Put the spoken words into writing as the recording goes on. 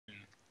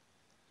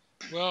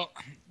Well,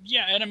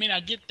 yeah, and I mean I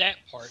get that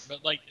part,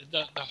 but like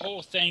the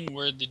whole thing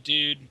where the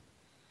dude,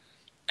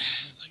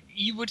 like,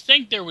 you would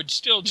think there would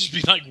still just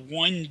be like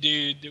one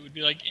dude that would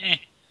be like,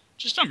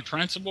 just on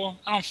principle,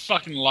 I don't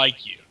fucking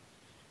like you,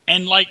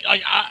 and like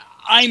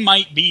I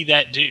might be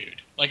that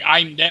dude, like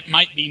that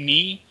might be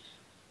me,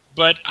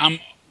 but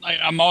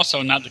I'm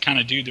also not the kind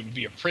of dude that would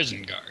be a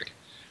prison guard,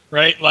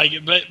 right? Like,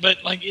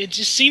 but like it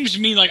just seems to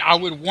me like I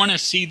would want to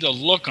see the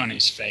look on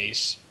his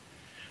face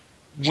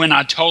when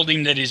I told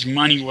him that his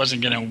money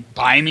wasn't going to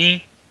buy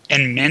me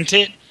and meant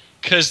it.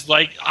 Because,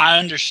 like, I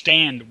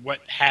understand what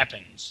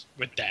happens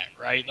with that,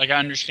 right? Like, I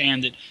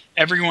understand that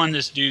everyone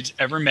this dude's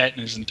ever met in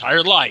his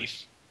entire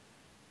life,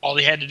 all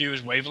he had to do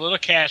was wave a little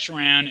cash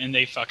around and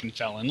they fucking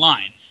fell in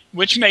line.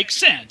 Which makes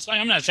sense. Like,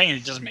 I'm not saying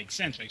it doesn't make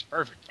sense, it makes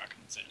perfect fucking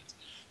sense.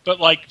 But,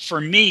 like, for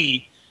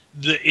me,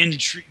 the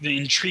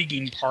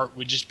intriguing part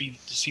would just be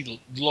to see the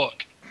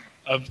look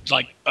of,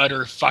 like,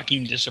 utter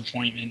fucking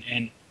disappointment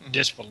and Hmm.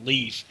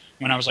 disbelief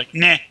when I was like,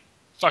 nah,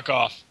 fuck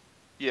off.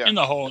 Yeah. In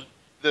the whole,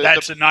 The the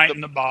that's a night the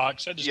in the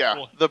box. I just yeah.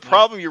 pull. The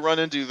problem you run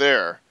into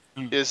there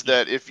is Yeah.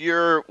 that if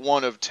you're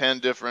one of 10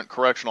 different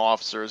correctional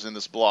officers in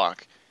this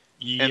block,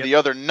 and Yep. the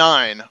other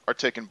 9 are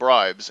taking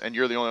bribes, and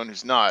you're the only one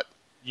who's not,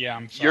 Yeah,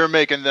 I'm you're fucked.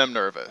 making them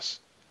nervous.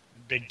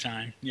 Big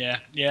time. Yeah.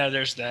 Yeah,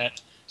 there's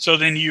that. So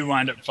then you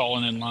wind up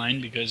falling in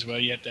line because, well,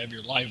 you have to have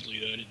your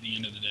livelihood at the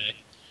end of the day.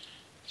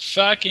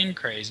 Fucking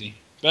crazy.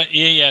 But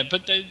yeah.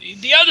 But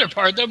the other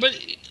part though, but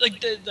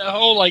like the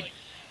whole like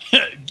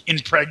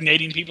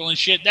impregnating people and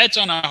shit. That's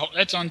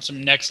on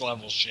some next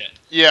level shit.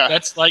 Yeah.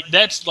 That's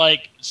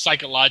like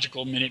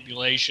psychological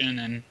manipulation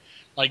and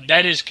like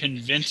that is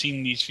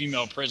convincing these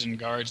female prison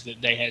guards that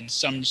they had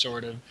some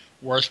sort of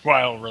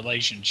worthwhile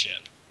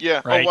relationship,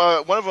 Yeah. Oh, right?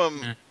 one of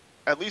them, Yeah.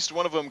 at least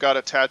one of them got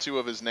a tattoo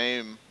of his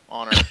name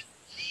on her.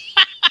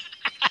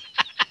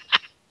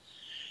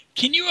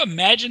 Can you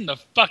imagine the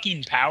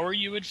fucking power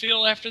you would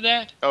feel after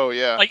that? Oh,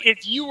 yeah. Like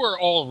if you were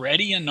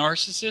already a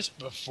narcissist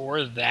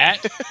before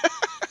that,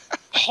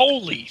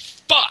 holy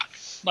fuck.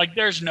 Like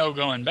there's no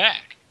going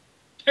back.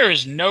 There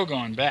is no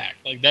going back.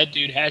 Like that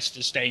dude has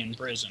to stay in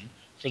prison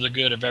for the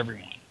good of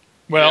everyone. Yeah.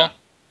 Well,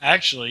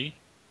 actually,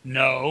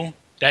 no,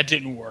 that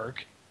didn't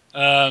work.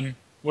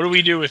 What do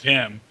we do with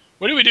him?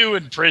 What do we do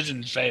when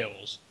prison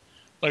fails?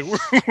 Like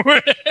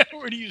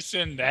where do you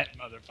send that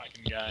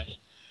motherfucking guy?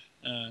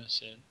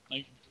 Shit.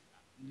 Like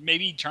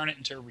maybe turn it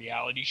into a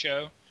reality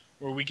show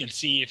where we can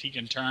see if he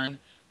can turn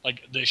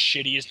like the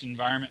shittiest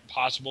environment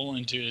possible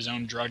into his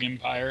own drug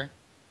empire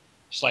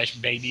slash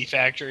baby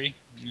factory.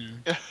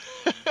 Yeah.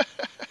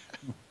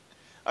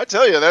 I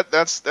tell you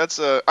that's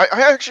I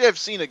actually have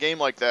seen a game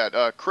like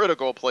that.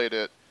 Critical played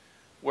it,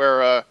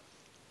 where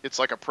it's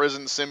like a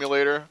prison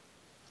simulator,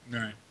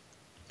 Right.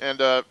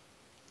 and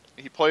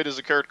he played as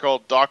a character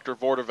called Doctor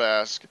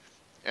Vortivask,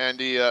 and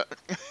he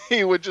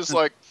he would just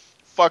like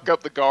fuck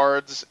up the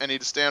guards, and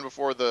he'd stand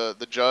before the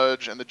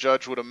judge, and the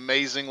judge would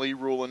amazingly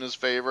rule in his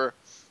favor.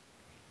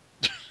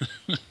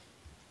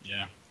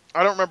 Yeah.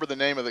 I don't remember the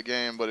name of the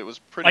game, but it was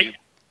Like, pretty.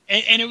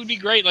 and it would be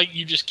great. Like,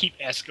 you just keep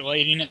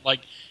escalating it.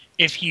 Like,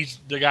 if he's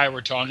the guy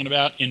we're talking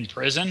about in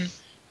prison,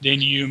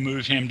 then you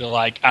move him to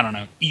like I don't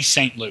know East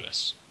St.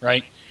 Louis,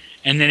 right?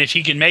 And then if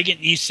he can make it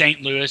in East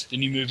St. Louis,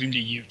 then you move him to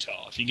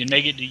Utah. If he can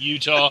make it to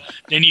Utah,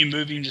 then you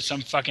move him to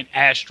some fucking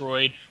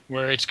asteroid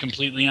where it's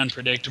completely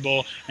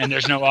unpredictable and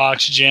there's no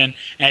oxygen,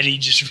 and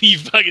you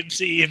fucking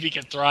see if he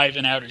can thrive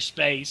in outer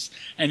space,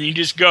 and you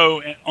just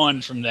go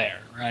on from there,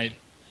 right?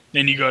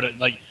 Then you go to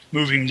like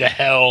move him to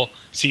hell,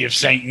 see if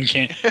Satan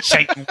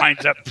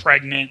winds up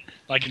pregnant,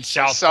 like in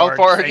South South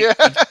Park. Park, yeah.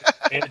 Satan's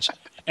a bitch,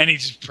 and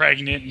he's just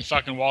pregnant and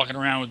fucking walking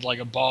around with like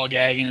a ball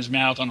gag in his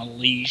mouth on a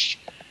leash.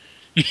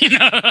 I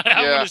want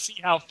Yeah. to see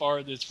how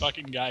far this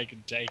fucking guy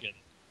can take it.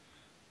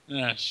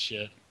 Ah,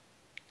 shit.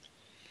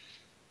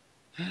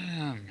 Oh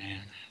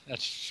man,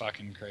 that's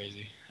fucking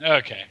crazy.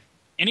 Okay.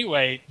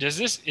 Anyway, does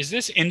this is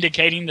this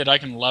indicating that I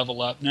can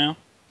level up now?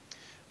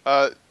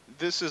 Uh,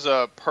 this is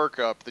a perk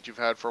up that you've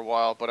had for a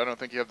while, but I don't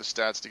think you have the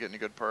stats to get any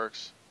good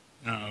perks.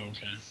 Oh,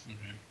 okay.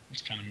 Okay.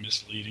 It's kind of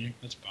misleading.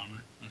 That's a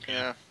bummer.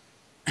 Yeah.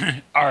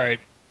 Okay. All right.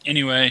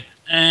 Anyway,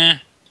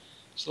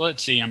 so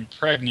let's see. I'm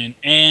pregnant,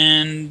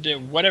 and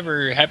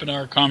whatever happened to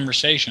our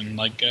conversation?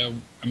 Like,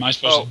 am I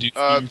supposed to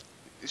Oh, do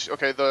something?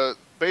 okay. The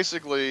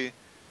basically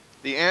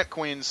the Ant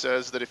Queen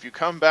says that if you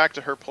come back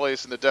to her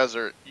place in the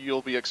desert,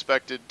 you'll be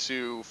expected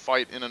to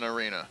fight in an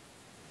arena.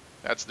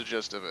 That's the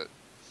gist of it.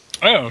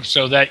 Oh,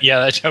 so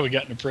that's how we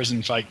got in a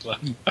prison fight club.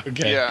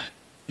 Okay. Yeah.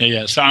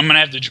 Yeah. So I'm gonna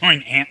have to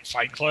join Ant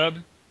Fight Club.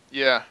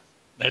 Yeah.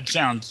 That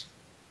sounds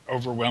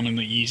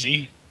overwhelmingly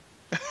easy.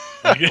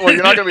 Well, you're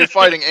not going to be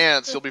fighting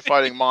ants. You'll be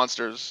fighting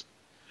monsters.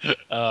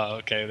 Oh,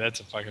 okay. That's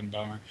a fucking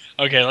bummer.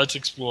 Okay, let's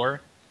explore.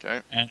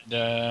 Okay.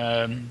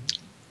 And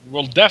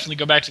we'll definitely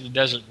go back to the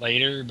desert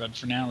later, but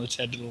for now, let's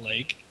head to the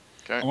lake.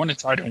 I Okay. want to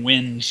try to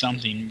win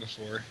something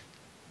before.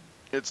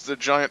 It's the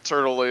giant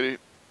turtle lady.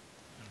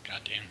 Oh,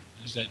 goddamn.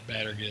 Is that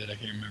bad or good? I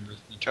can't remember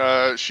the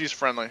term. She's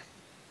friendly.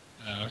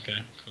 Oh, okay,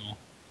 cool.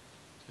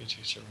 Go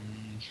to several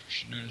moments.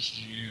 She notices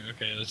you.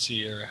 Okay, let's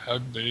see here.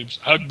 Hug boobs.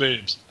 Hug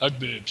boobs. Hug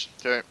boobs.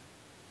 Okay.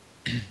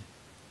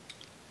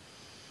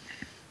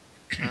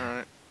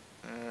 Alright.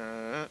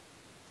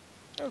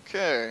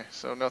 Okay,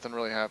 so nothing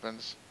really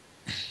happens.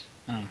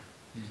 Oh.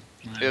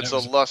 It's a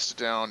lust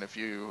down if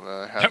you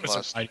That have was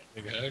lust. a mighty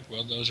big hug.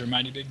 Well, those are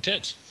mighty big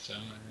tits. So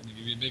I'm going to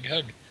give you a big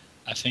hug.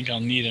 I think I'll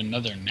need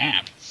another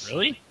nap.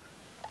 Really?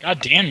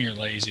 God damn, you're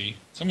lazy.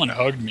 Someone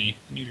hugged me.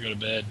 I need to go to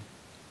bed.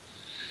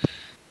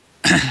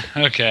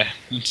 Okay,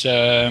 let's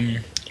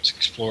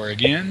explore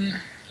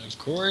again, of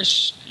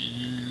course.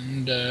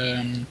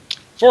 And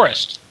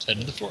forest. Let's head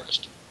to the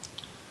forest.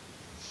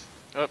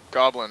 Oh,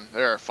 goblin.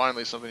 There,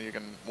 finally something you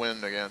can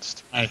win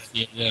against.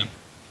 Yeah.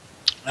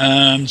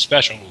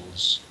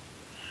 Specials.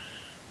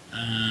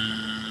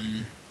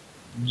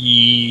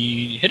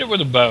 You hit it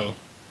with a bow.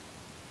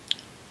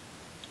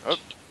 Oh,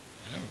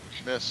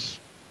 miss.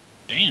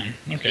 Damn.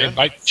 Okay, Yeah.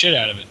 bite the shit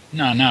out of it.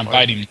 No,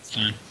 bite him this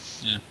time.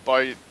 Yeah.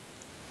 Bite.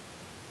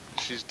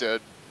 She's dead.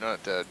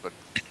 Not dead, but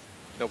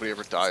nobody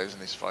ever dies in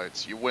these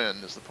fights. You win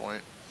is the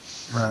point.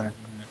 Right.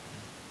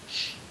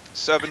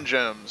 7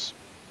 gems.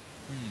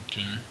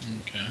 Okay.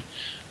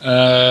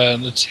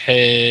 Let's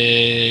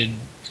head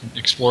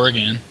explore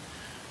again.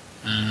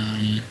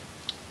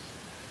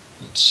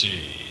 Let's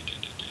see.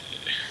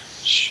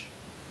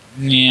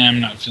 Yeah, I'm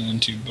not feeling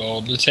too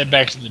bold. Let's head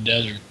back to the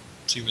desert.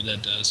 See what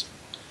that does.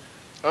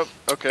 Oh,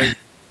 okay.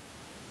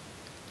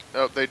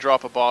 Oh, they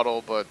drop a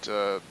bottle, but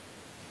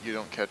you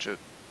don't catch it.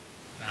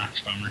 Ah,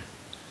 bummer.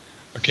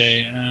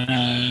 Okay,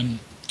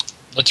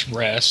 let's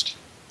rest.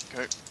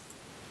 Okay.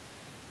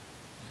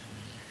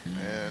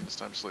 And it's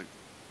time to sleep.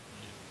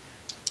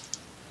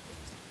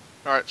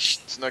 Alright,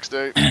 it's the next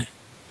day.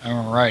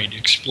 Alright,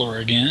 explore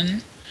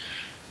again.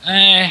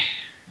 Let's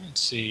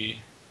see.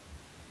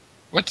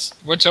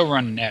 What's over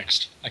on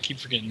next? I keep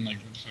forgetting, like,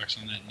 what the fuck's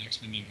on that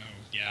next menu. Oh,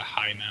 yeah,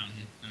 High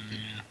Mountain.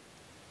 Yeah.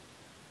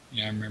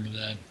 Yeah, I remember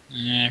that.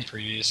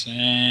 Previous.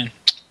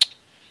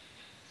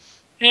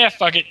 Yeah,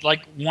 fuck it.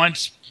 Like,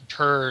 once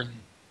per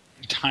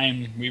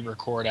time we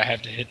record, I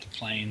have to hit the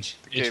plains.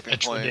 The Gaping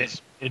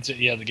Plains.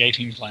 The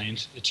Gaping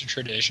Plains. It's a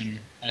tradition.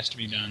 Has to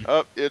be done.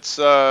 Oh, it's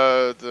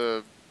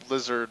the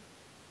lizard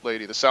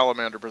lady, the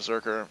salamander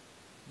berserker.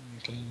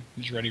 Okay,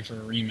 who's ready for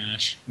a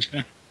rematch?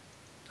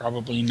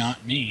 Probably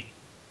not me.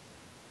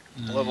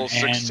 Level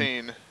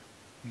 16.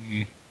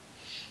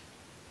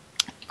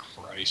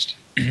 Christ.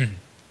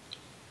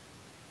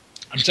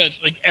 I'm sad,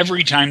 like,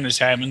 every time this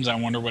happens, I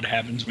wonder what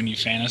happens when you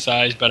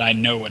fantasize, but I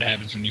know what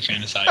happens when you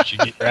fantasize. You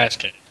get your ass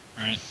kicked,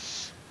 right?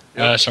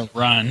 Yep. So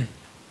run.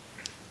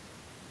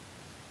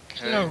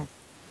 Okay. So,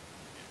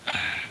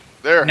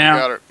 there, now, you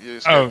got it. You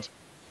escaped.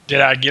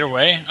 Did I get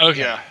away?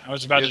 Okay. Yeah. I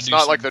was about to do It's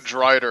not like something. the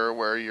Drider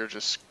where you're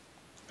just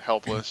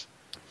helpless.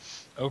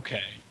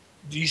 Okay.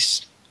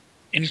 These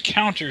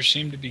encounters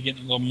seem to be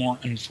getting a little more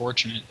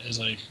unfortunate as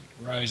I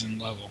rise in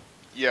level.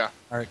 Yeah.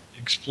 Alright,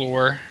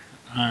 explore.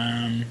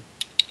 Let's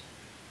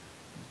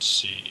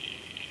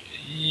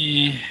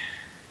see.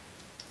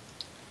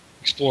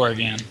 Explore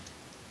again.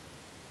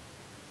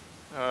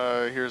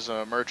 Here's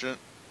a merchant.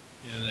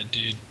 Yeah, that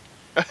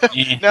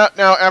dude.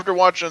 Now, after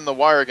watching The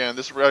Wire again,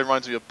 this really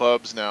reminds me of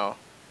Bubs now.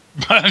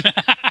 Fuck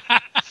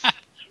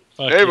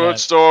Neighborhood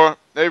store.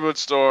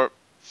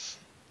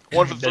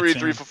 1 for 3,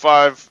 3 for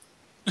 5.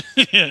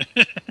 Yeah.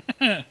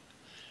 Yeah,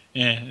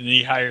 and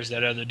he hires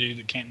that other dude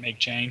that can't make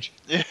change.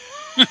 Yeah.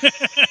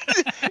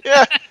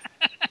 Yeah.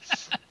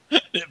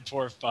 That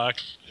poor fuck.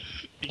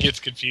 He gets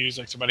confused,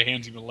 like somebody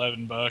hands him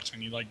 $11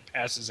 and he like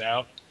passes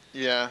out.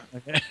 Yeah.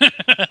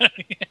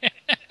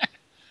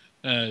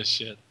 Oh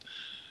shit.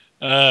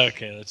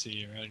 Okay, let's see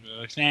here.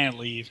 Nah,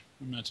 leave.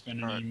 I'm not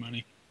spending any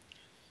money.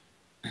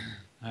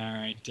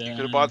 Alright. You could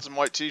have bought some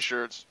white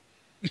t-shirts.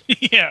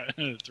 Yeah,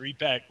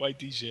 3-pack white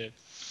t-shirt.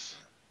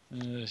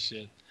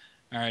 Shit.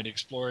 Alright,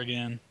 explore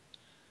again.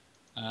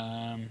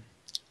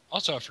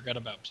 Also, I forgot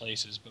about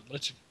places, but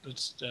let's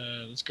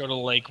go to the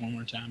lake one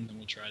more time, then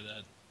we'll try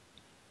that.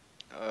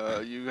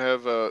 You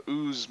have a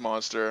ooze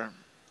monster.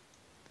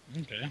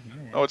 Okay.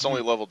 Oh, it's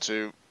only level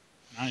 2.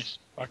 Nice.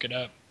 Fuck it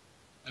up.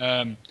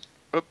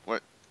 Oop,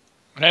 what?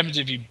 What happens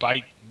if you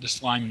bite the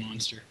slime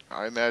monster?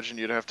 I imagine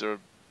you'd have to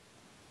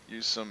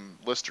use some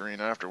Listerine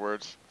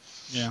afterwards.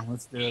 Yeah,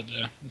 let's do it.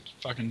 Let's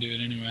fucking do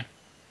it anyway.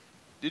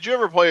 Did you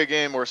ever play a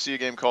game or see a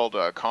game called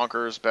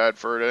Conker's Bad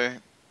Fur Day?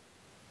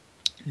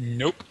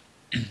 Nope.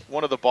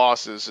 One of the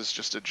bosses is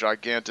just a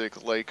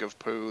gigantic lake of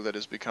poo that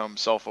has become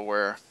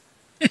self-aware.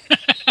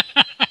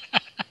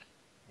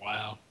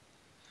 Wow.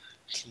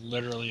 It's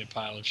literally a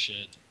pile of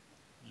shit.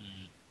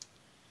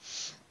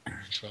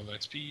 12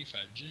 XP,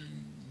 5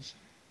 gems.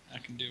 I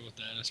can deal with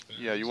that, I suppose.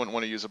 Yeah, you wouldn't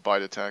want to use a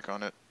bite attack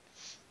on it.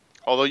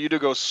 Although you do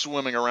go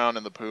swimming around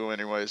in the poo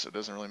anyway, so it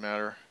doesn't really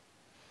matter.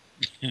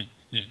 Yeah.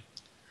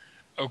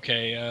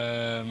 Okay,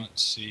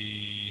 let's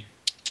see.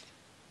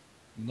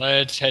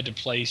 Let's head to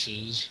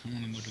places. I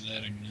want to look at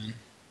that again.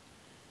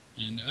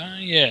 And,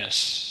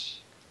 yes.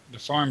 The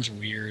farm's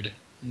weird.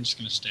 I'm just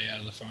going to stay out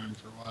of the farm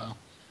for a while.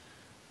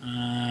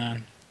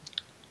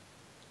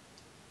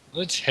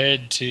 Let's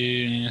head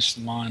to. This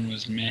line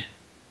was meh.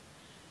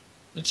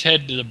 Let's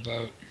head to the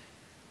boat.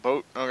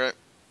 Boat. Okay.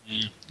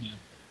 Yeah,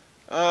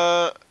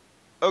 yeah.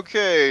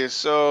 Okay.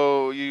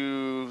 So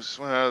you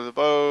swim out of the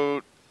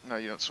boat. No,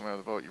 you don't swim out of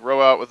the boat. You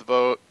row out with the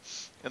boat,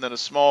 and then a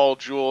small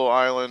jewel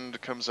island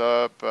comes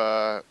up,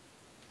 and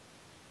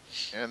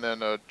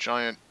then a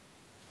giant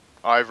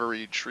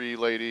ivory tree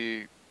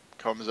lady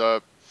comes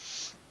up.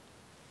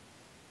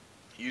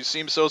 You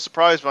seem so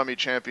surprised by me,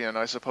 champion.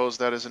 I suppose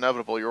that is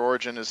inevitable. Your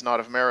origin is not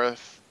of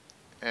Marith,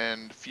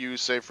 and few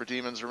save for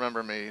demons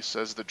remember me,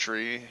 says the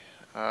tree.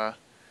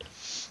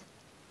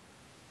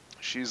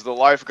 She's the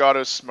life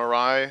goddess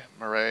Marai.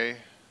 I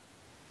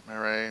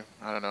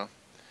don't know.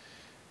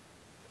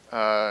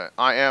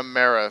 I am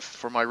Marith,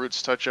 for my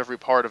roots touch every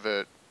part of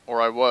it,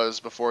 or I was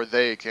before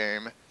they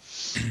came.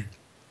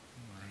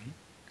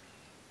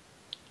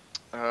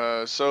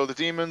 So the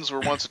demons were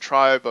once a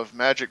tribe of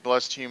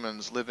magic-blessed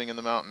humans living in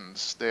the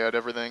mountains. They had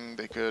everything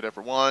they could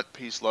ever want: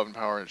 peace, love, and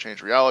power to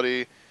change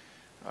reality.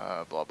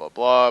 Blah blah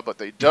blah. But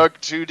they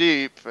dug too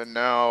deep, and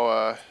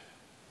now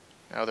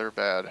they're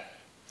bad.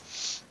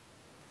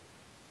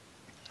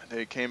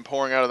 They came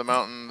pouring out of the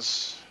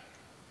mountains.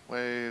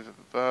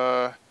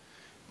 My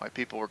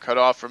people were cut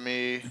off from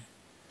me.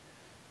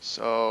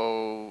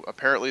 So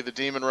apparently, the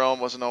demon realm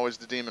wasn't always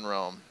the demon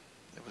realm.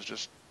 It was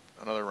just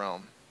another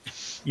realm.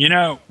 You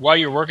know, while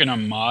you're working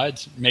on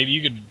mods, maybe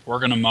you could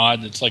work on a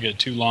mod that's like a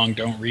too long,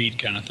 don't read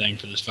kind of thing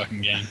for this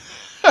fucking game.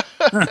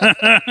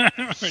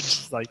 It's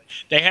just like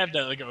they have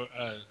that like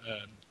a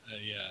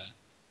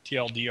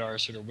TLDR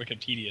sort of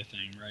Wikipedia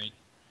thing, right?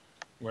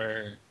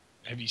 Where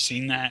have you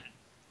seen that?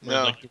 Where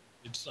No. like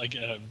it's like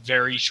a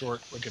very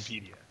short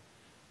Wikipedia,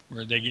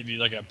 where they give you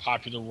like a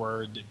popular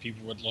word that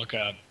people would look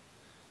up,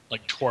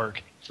 like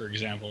twerk, for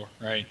example,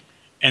 right?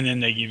 And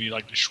then they give you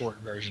like the short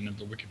version of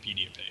the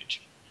Wikipedia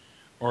page.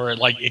 Or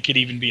like it could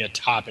even be a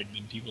topic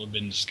that people have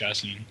been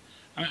discussing.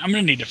 I'm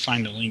gonna need to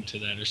find a link to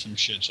that or some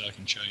shit so I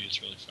can show you.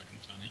 It's really fucking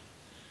funny.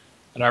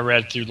 But I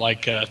read through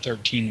like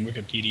 13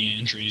 Wikipedia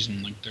entries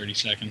in like 30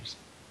 seconds.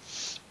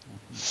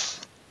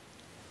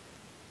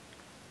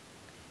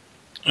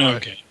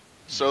 Okay.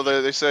 So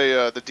they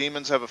say the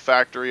demons have a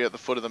factory at the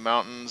foot of the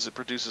mountains. It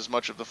produces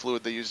much of the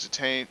fluid they use to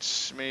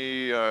taint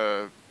me.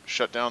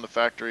 Shut down the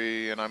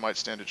factory, and I might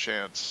stand a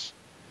chance.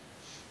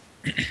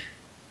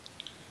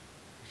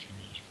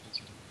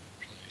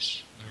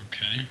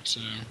 Okay, so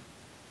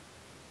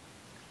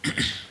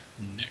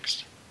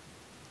next.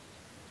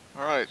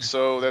 All right,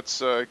 so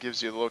that's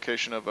gives you the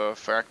location of a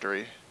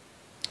factory.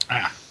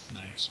 Ah,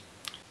 nice.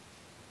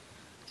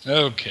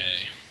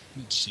 Okay,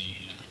 let's see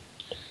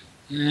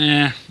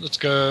here. Let's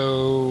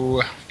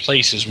go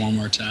places one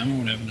more time. I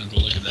want to have another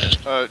look at that.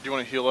 Do you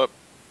want to heal up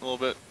a little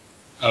bit?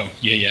 Oh,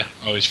 yeah.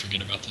 I always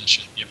forget about that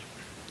shit. Yep.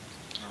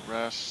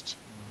 Rest.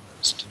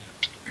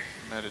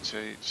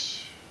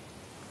 Meditate.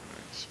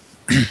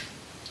 Right.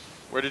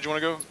 Where did you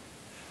want to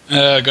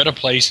go? Go to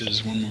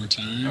places one more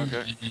time.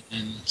 Okay.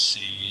 And let's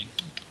see.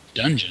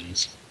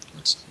 Dungeons.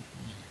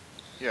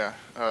 Yeah.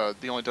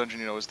 The only dungeon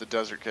you know is the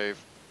desert cave.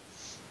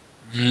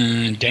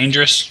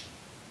 Dangerous?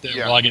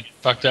 Yeah. Will I get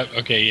fucked up?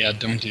 Okay, yeah,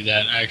 don't do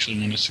that. I actually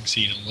want to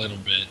succeed a little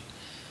bit.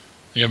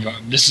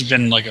 This has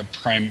been like a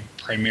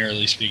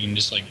primarily speaking,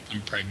 just like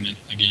I'm pregnant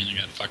again. I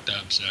got fucked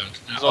up, so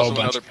there's also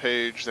another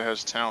page that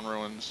has town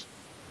ruins.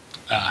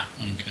 Ah,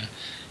 okay.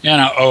 Yeah,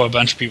 and I owe a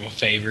bunch of people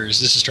favors.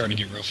 This is starting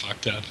to get real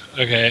fucked up.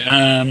 Okay,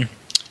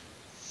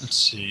 let's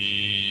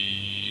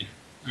see.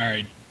 All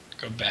right,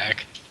 go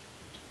back.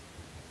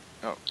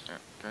 Oh, yeah,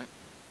 okay.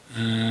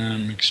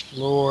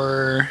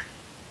 Explore.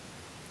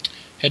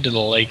 Head to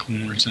the lake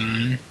one more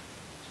time.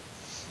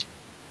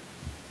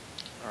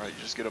 All right,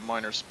 you just get a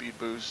minor speed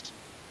boost.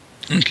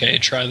 Okay,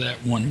 try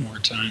that one more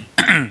time.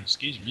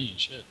 Excuse me,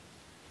 shit.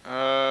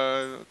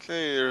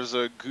 Okay, there's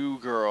a goo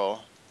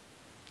girl.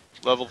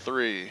 Level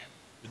 3.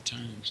 Good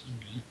times,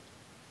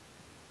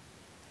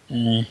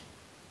 okay.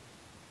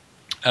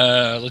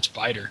 Let's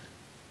bite her.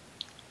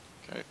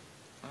 Okay.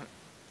 All right.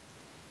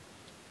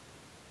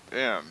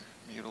 Bam.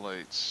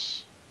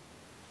 Mutilates.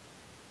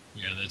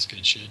 Yeah, that's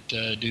good shit.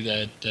 Do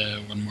that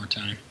one more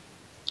time.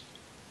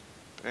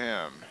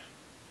 Bam.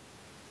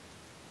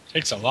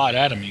 Takes a lot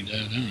out of me, though,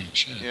 don't it?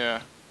 Shit. Yeah.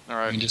 All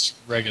right. I mean, just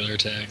regular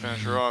attack.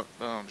 Finish her off.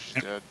 Boom.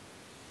 She's dead.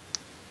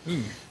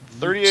 Ooh.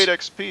 38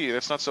 XP.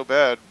 That's not so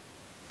bad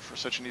for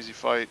such an easy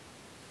fight.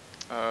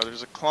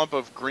 There's a clump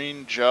of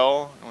green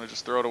gel. You want to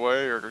just throw it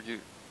away, or you?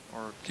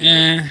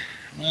 Yeah.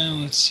 Well,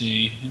 let's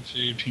see.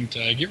 Pink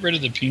dye. Get rid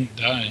of the pink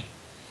dye.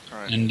 All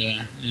right. And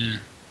yeah.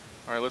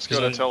 All right. Let's go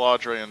to Tel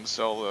Audrey and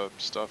sell the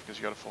stuff because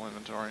you got a full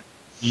inventory.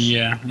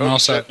 Yeah. And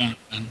also, I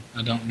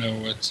don't know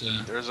what.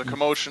 There's a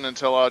commotion in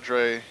Tel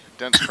Audrey.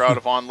 Dense crowd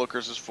of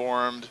onlookers is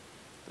formed.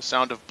 The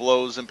sound of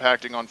blows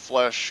impacting on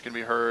flesh can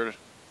be heard,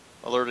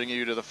 alerting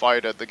you to the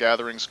fight at the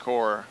gathering's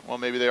core. Well,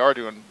 maybe they are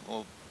doing.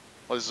 Well,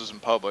 this is in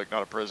public,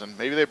 not a prison.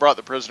 Maybe they brought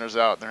the prisoners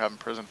out and they're having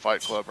prison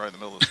fight club right in the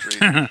middle of the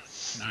street.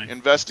 Nice.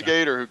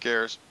 Investigate or who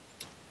cares?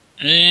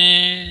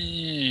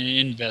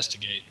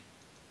 Investigate.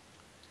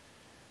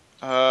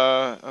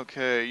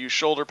 Okay. You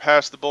shoulder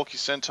past the bulky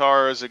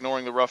centaurs,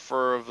 ignoring the rough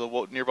fur of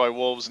the nearby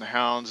wolves and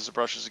hounds as it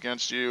brushes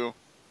against you.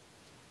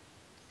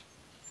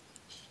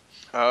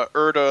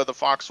 Erda, the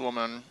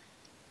foxwoman,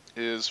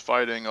 is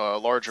fighting a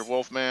larger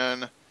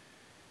wolfman.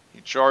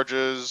 He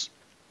charges.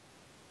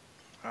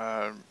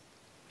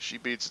 She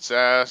beats its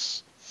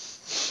ass.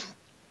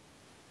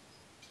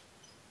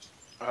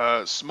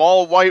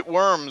 Small white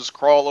worms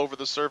crawl over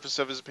the surface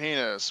of his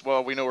penis.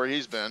 Well, we know where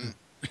he's been.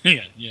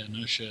 Yeah,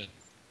 no shit.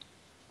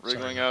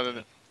 Wriggling out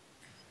and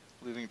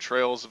leaving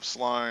trails of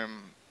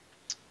slime.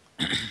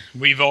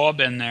 We've all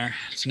been there.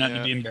 It's nothing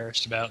to be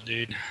embarrassed about,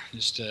 dude.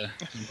 Just don't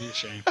be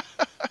ashamed.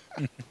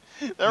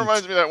 That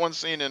reminds me of that one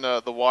scene in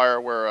The Wire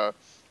where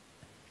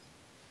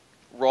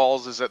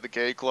Rawls is at the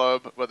gay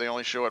club, but they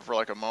only show it for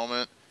like a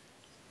moment.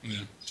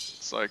 Yeah.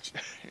 It's like,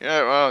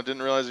 yeah, well,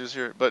 didn't realize he was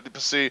here. But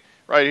see,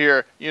 right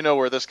here, you know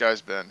where this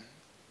guy's been.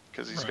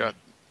 Because he's got...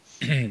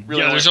 Really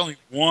yeah, there's only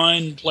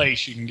one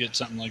place you can get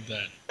something like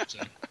that.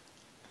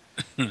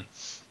 So.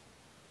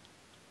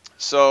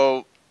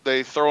 So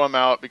they throw him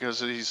out because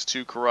he's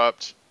too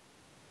corrupt.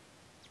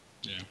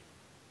 Yeah.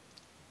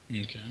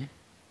 Okay.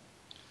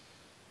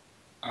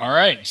 All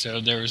right,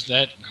 so there was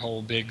that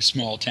whole big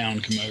small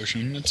town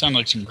commotion. It sounded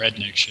like some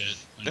redneck shit.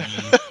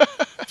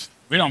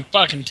 We don't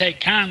fucking take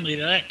kindly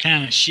to that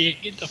kind of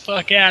shit. Get the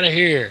fuck out of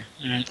here.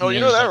 Oh, you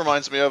know what that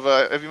reminds me of?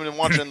 Have you been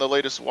watching the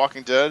latest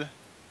Walking Dead?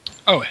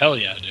 Oh, hell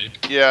yeah, dude.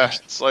 Yeah,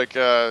 it's like,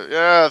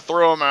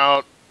 throw him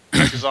out,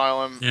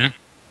 exile him. Yeah.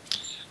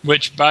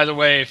 Which, by the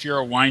way, if you're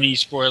a whiny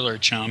spoiler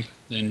chump,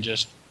 then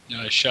just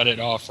shut it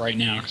off right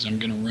now because I'm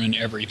going to ruin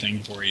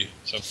everything for you.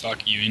 So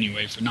fuck you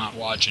anyway for not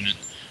watching it.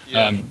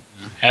 Yeah.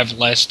 Have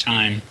less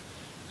time,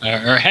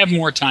 or have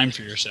more time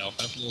for yourself.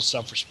 Have a little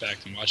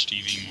self-respect and watch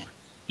TV more.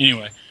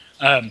 Anyway,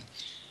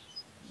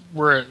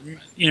 where,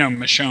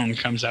 Michonne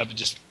comes out and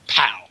just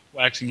pow,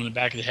 whacks him in the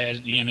back of the head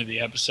at the end of the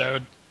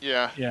episode.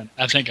 Yeah. Yeah,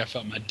 I think I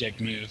felt my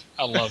dick move.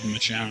 I love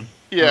Michonne.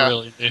 Yeah. I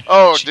really do.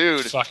 Oh, She's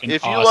dude. If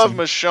you awesome.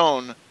 love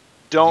Michonne,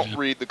 don't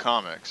read the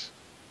comics.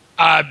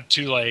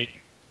 Too late.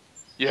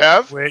 You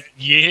have?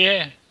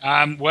 Yeah.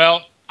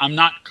 Well, I'm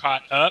not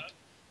caught up,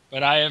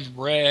 but I have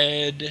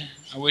read...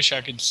 I wish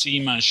I could see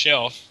my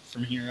shelf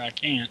from here. I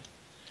can't.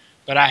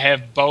 But I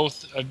have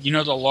both.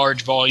 The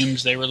large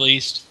volumes they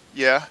released?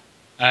 Yeah.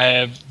 I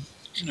have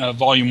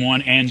volume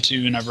 1 and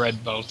 2, and I've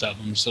read both of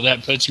them. So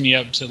that puts me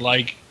up to,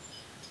 like,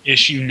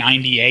 issue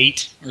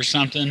 98 or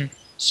something.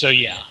 So,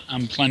 yeah,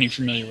 I'm plenty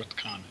familiar with the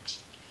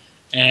comics.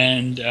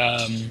 And,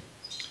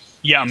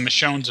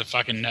 Michonne's a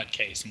fucking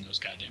nutcase in those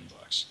goddamn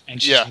books. And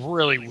she's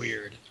really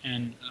weird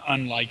and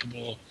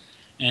unlikable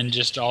and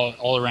just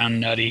all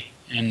around nutty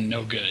and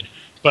no good.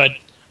 But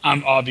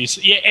I'm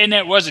obviously... Yeah, and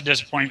that was a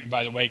disappointment,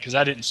 by the way, because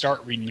I didn't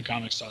start reading the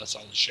comics until I saw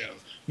the show.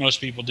 Most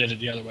people did it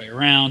the other way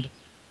around.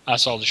 I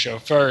saw the show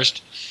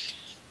first.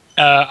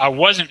 I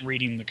wasn't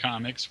reading the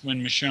comics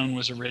when Michonne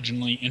was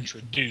originally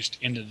introduced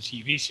into the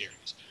TV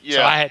series. Yeah.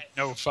 So I had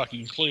no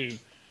fucking clue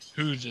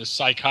who the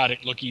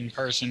psychotic-looking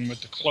person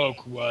with the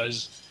cloak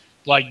was.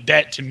 Like,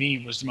 that to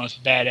me was the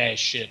most badass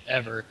shit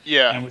ever.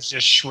 Yeah. And was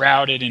just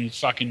shrouded in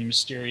fucking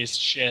mysterious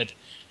shit.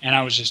 And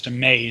I was just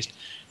amazed.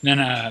 And then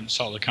I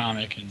saw the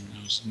comic and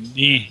I was...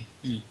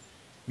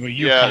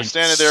 Well,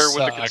 standing there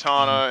with the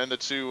katana and the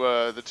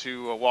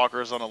two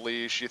walkers on a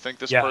leash. You think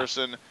this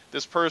person...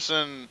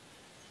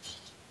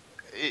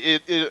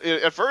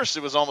 at first,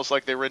 it was almost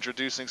like they were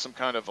introducing some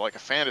kind of like a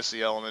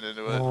fantasy element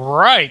into it.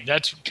 Right.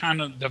 That's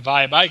kind of the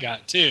vibe I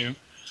got, too.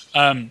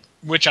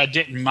 Which I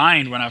didn't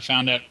mind when I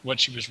found out what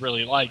she was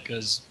really like,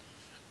 because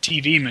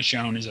TV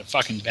Michonne is a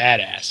fucking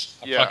badass.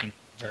 I fucking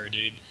love her,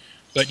 dude.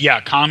 But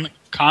yeah, comic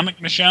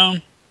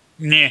Michonne,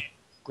 nah,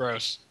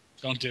 gross.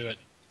 Don't do it.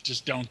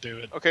 Just don't do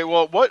it. Okay,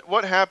 well,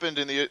 what happened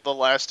in the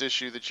last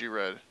issue that you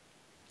read?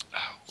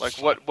 Oh, like,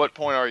 what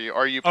point are you?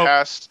 Are you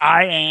past?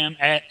 I am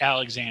at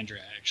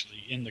Alexandria,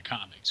 actually, in the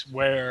comics,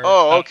 where...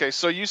 Oh, okay,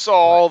 so you saw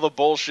all the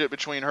bullshit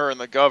between her and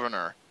the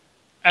governor.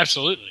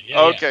 Absolutely,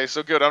 yeah. Okay,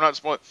 so good. I'm not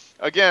spoiling.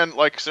 Again,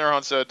 like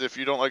Sarahon said, if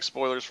you don't like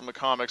spoilers from the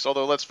comics,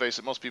 although let's face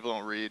it, most people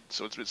don't read,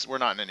 so we're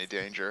not in any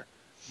danger.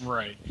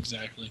 Right,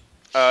 exactly.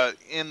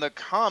 In the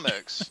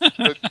comics,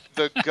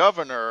 the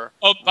governor...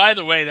 Oh, by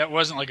the way, that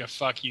wasn't like a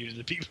fuck you to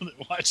the people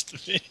that watched the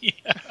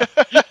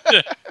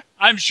video.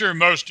 I'm sure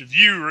most of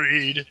you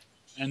read,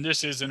 and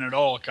this isn't at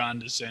all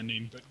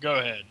condescending, but go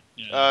ahead.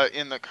 Yeah.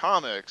 In the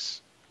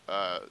comics,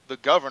 the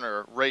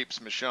governor rapes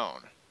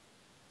Michonne.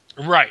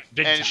 Right,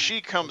 big and time.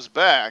 She comes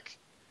back,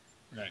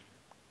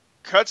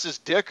 cuts his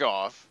dick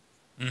off,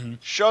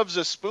 shoves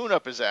a spoon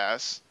up his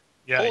ass,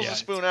 pulls the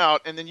spoon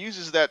out, and then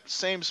uses that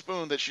same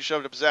spoon that she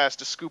shoved up his ass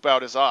to scoop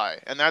out his eye,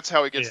 and that's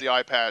how he gets the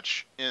eye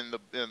patch in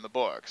the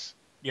books.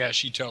 Yeah,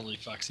 she totally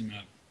fucks him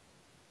up.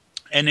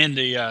 And in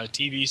the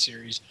TV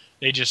series,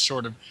 they just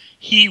sort of...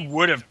 He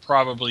would have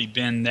probably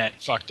been that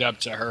fucked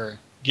up to her,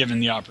 given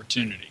the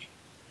opportunity.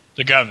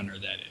 The governor,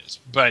 that is.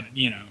 But,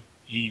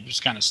 he was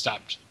kind of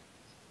stopped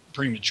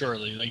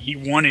prematurely. Like, he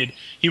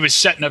was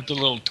setting up the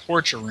little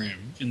torture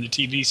room in the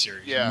TV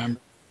series, remember?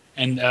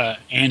 and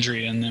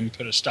Andrea and them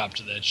put a stop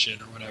to that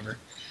shit or whatever,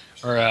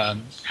 or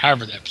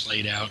however that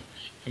played out.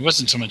 It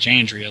wasn't so much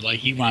Andrea, like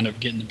he wound up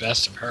getting the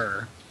best of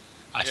her,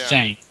 I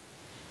think.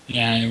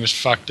 Yeah, and it was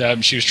fucked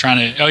up. She was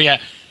trying to. Oh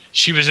yeah,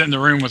 she was in the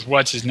room with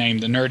what's his name,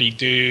 the nerdy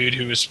dude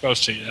who was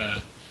supposed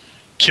to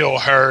kill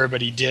her,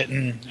 but he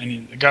didn't,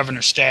 and the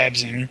governor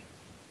stabs him.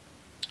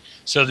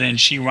 So then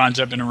she winds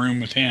up in a room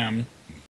with him,